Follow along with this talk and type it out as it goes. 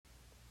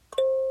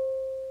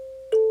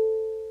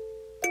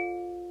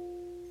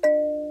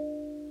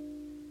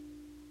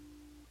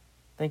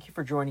Thank you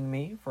for joining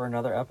me for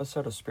another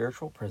episode of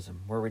Spiritual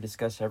Prism, where we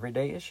discuss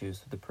everyday issues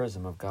through the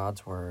prism of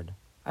God's Word.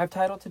 I've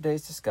titled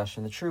today's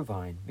discussion The True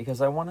Vine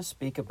because I want to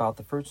speak about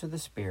the fruits of the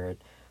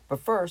Spirit, but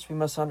first we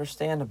must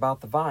understand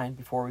about the vine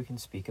before we can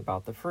speak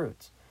about the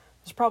fruits.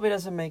 This probably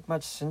doesn't make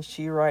much sense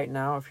to you right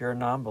now if you're a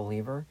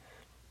non-believer,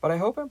 but I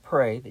hope and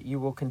pray that you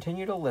will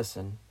continue to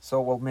listen so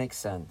it will make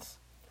sense.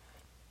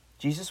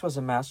 Jesus was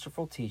a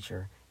masterful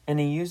teacher, and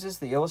he uses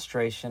the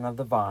illustration of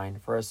the vine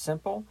for a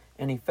simple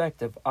and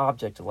effective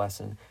object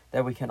lesson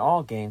that we can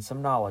all gain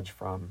some knowledge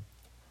from.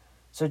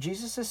 So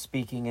Jesus is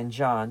speaking in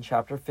John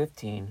chapter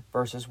 15,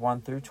 verses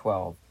 1 through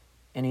 12,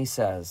 and he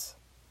says,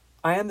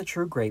 "I am the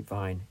true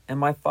grapevine, and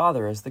my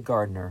Father is the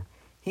gardener.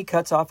 He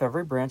cuts off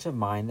every branch of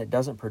mine that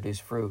doesn't produce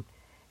fruit,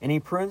 and he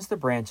prunes the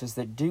branches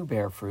that do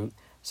bear fruit,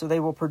 so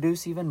they will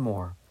produce even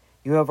more.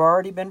 You have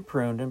already been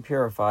pruned and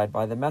purified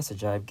by the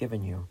message I have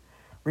given you.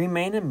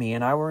 Remain in me,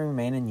 and I will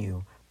remain in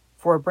you.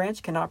 For a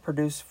branch cannot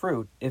produce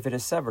fruit if it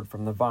is severed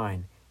from the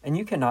vine, and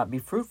you cannot be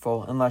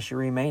fruitful unless you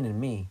remain in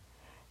me.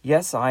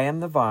 Yes, I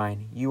am the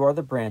vine, you are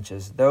the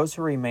branches. Those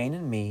who remain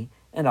in me,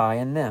 and I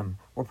in them,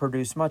 will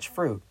produce much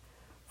fruit.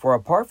 For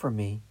apart from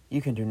me,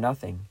 you can do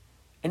nothing.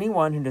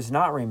 Anyone who does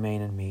not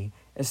remain in me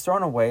is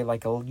thrown away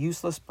like a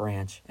useless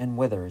branch and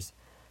withers.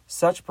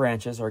 Such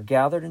branches are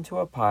gathered into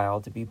a pile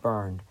to be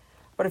burned.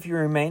 But if you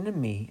remain in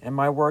me, and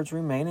my words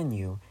remain in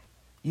you,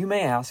 you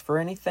may ask for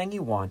anything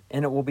you want,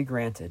 and it will be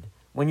granted.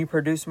 When you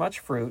produce much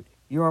fruit,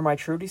 you are my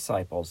true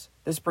disciples.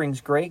 This brings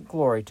great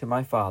glory to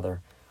my Father.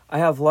 I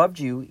have loved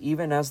you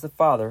even as the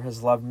Father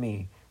has loved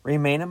me.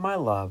 Remain in my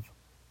love.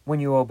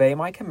 When you obey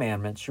my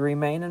commandments, you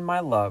remain in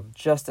my love,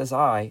 just as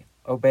I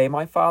obey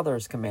my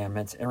Father's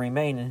commandments and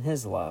remain in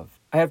his love.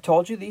 I have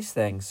told you these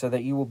things so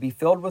that you will be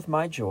filled with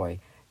my joy.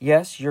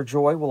 Yes, your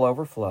joy will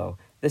overflow.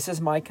 This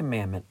is my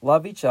commandment.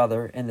 Love each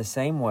other in the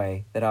same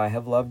way that I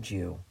have loved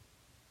you."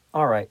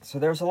 All right, so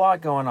there's a lot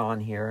going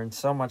on here and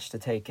so much to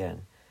take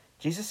in.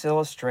 Jesus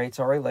illustrates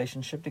our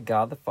relationship to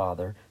God the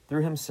Father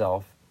through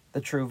himself,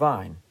 the true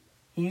vine.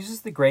 He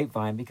uses the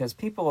grapevine because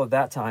people of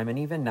that time and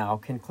even now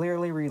can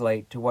clearly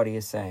relate to what he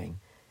is saying.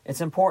 It's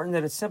important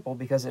that it's simple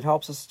because it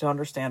helps us to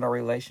understand our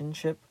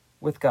relationship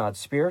with God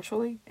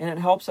spiritually, and it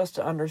helps us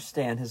to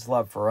understand his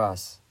love for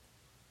us.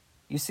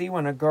 You see,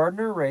 when a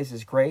gardener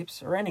raises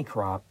grapes or any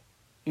crop,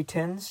 he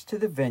tends to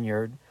the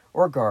vineyard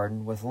or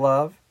garden with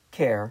love,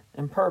 care,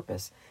 and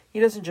purpose. He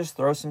doesn't just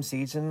throw some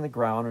seeds in the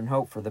ground and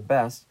hope for the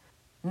best.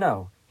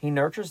 No, he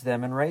nurtures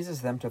them and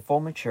raises them to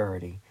full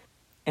maturity.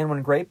 And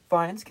when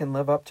grapevines can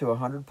live up to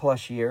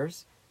 100+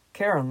 years,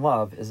 care and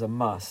love is a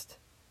must.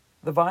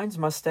 The vines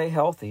must stay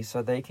healthy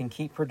so they can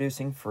keep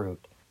producing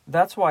fruit.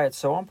 That's why it's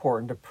so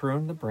important to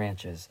prune the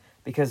branches,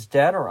 because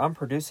dead or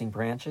unproducing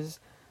branches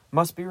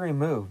must be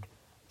removed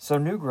so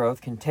new growth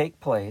can take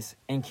place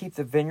and keep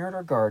the vineyard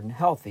or garden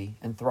healthy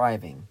and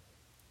thriving.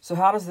 So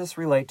how does this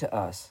relate to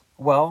us?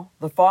 Well,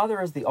 the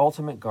Father is the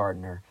ultimate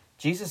gardener.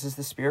 Jesus is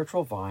the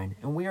spiritual vine,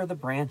 and we are the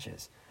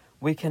branches.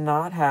 We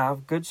cannot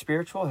have good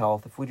spiritual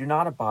health if we do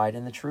not abide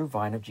in the true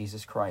vine of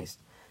Jesus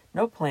Christ.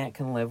 No plant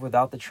can live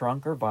without the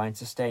trunk or vine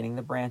sustaining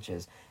the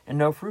branches, and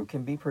no fruit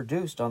can be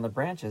produced on the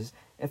branches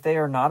if they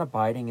are not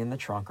abiding in the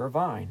trunk or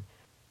vine.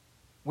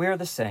 We are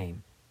the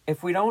same.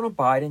 If we don't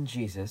abide in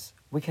Jesus,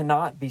 we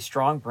cannot be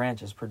strong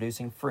branches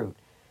producing fruit.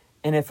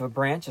 And if a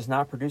branch is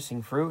not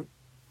producing fruit,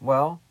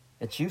 well,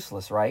 it's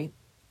useless, right?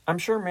 I'm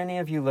sure many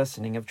of you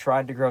listening have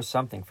tried to grow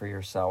something for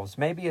yourselves,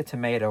 maybe a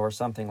tomato or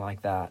something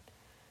like that.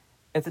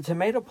 If the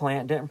tomato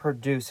plant didn't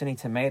produce any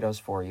tomatoes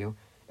for you,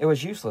 it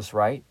was useless,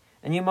 right?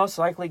 And you most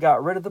likely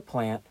got rid of the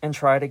plant and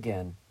tried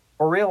again,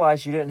 or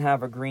realized you didn't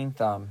have a green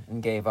thumb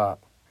and gave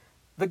up.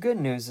 The good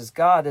news is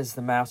God is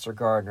the master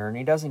gardener and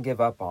he doesn't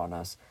give up on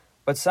us,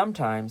 but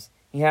sometimes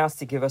he has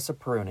to give us a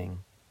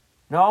pruning.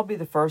 Now I'll be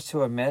the first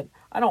to admit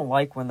I don't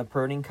like when the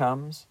pruning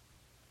comes.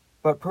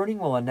 But pruning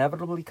will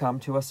inevitably come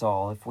to us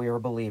all if we are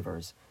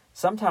believers.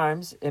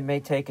 Sometimes it may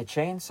take a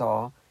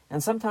chainsaw,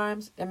 and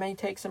sometimes it may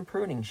take some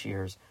pruning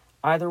shears.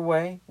 Either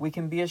way, we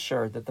can be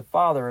assured that the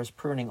Father is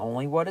pruning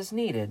only what is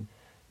needed,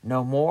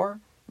 no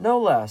more, no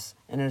less,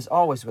 and it is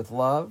always with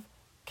love,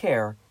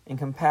 care, and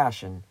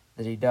compassion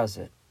that he does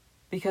it.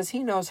 Because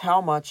he knows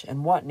how much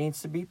and what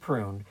needs to be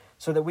pruned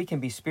so that we can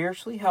be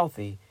spiritually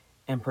healthy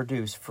and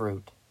produce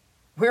fruit.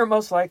 We are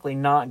most likely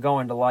not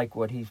going to like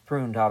what he's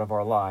pruned out of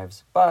our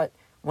lives, but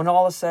when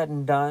all is said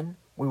and done,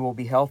 we will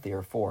be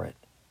healthier for it.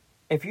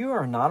 If you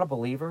are not a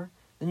believer,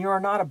 then you are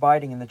not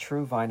abiding in the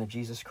true vine of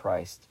Jesus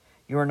Christ.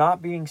 You are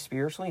not being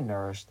spiritually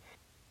nourished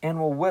and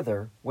will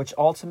wither, which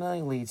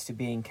ultimately leads to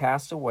being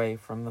cast away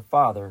from the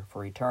Father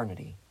for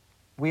eternity.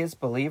 We as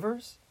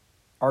believers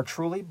are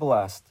truly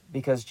blessed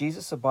because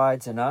Jesus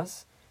abides in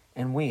us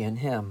and we in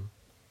him.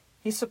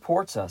 He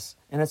supports us,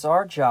 and it's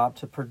our job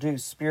to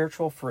produce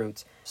spiritual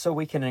fruits so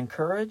we can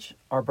encourage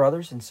our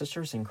brothers and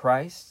sisters in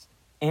Christ,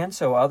 and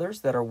so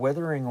others that are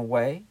withering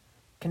away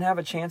can have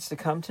a chance to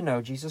come to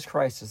know Jesus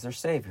Christ as their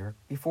Savior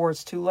before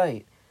it's too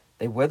late.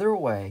 They wither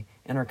away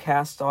and are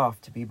cast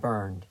off to be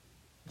burned.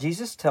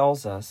 Jesus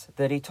tells us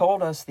that He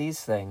told us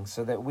these things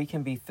so that we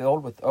can be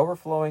filled with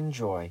overflowing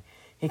joy.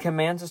 He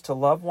commands us to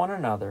love one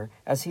another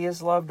as He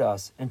has loved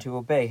us and to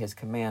obey His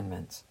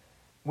commandments.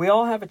 We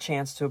all have a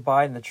chance to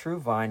abide in the true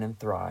vine and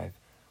thrive,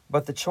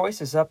 but the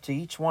choice is up to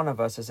each one of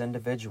us as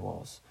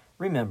individuals.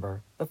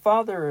 Remember, the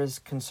Father is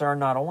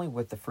concerned not only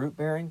with the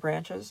fruit-bearing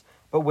branches,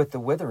 but with the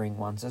withering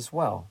ones as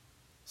well.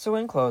 So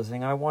in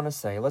closing, I want to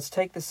say, let's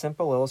take this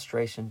simple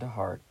illustration to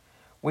heart.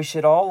 We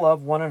should all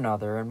love one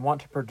another and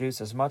want to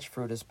produce as much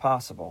fruit as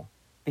possible,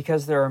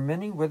 because there are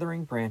many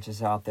withering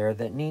branches out there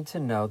that need to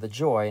know the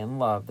joy and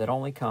love that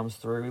only comes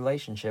through a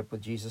relationship with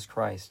Jesus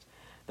Christ.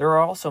 There are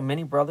also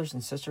many brothers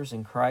and sisters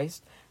in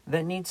Christ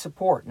that need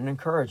support and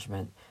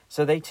encouragement,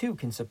 so they too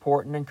can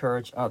support and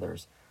encourage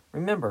others.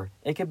 Remember,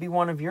 it could be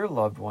one of your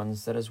loved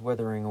ones that is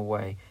withering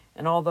away,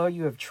 and although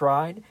you have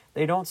tried,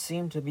 they don't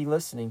seem to be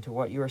listening to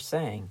what you are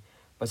saying.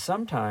 But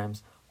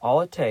sometimes, all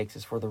it takes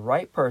is for the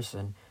right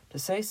person to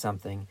say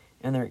something,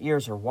 and their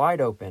ears are wide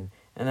open,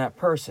 and that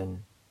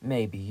person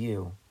may be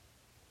you.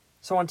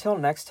 So until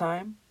next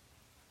time,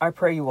 I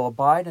pray you will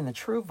abide in the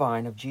true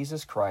vine of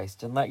Jesus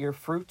Christ and let your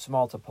fruits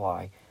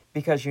multiply,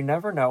 because you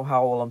never know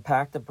how it will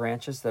impact the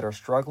branches that are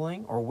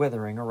struggling or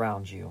withering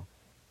around you.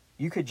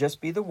 You could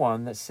just be the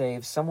one that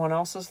saves someone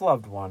else's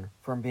loved one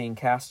from being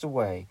cast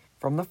away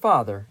from the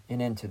Father and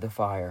into the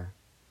fire.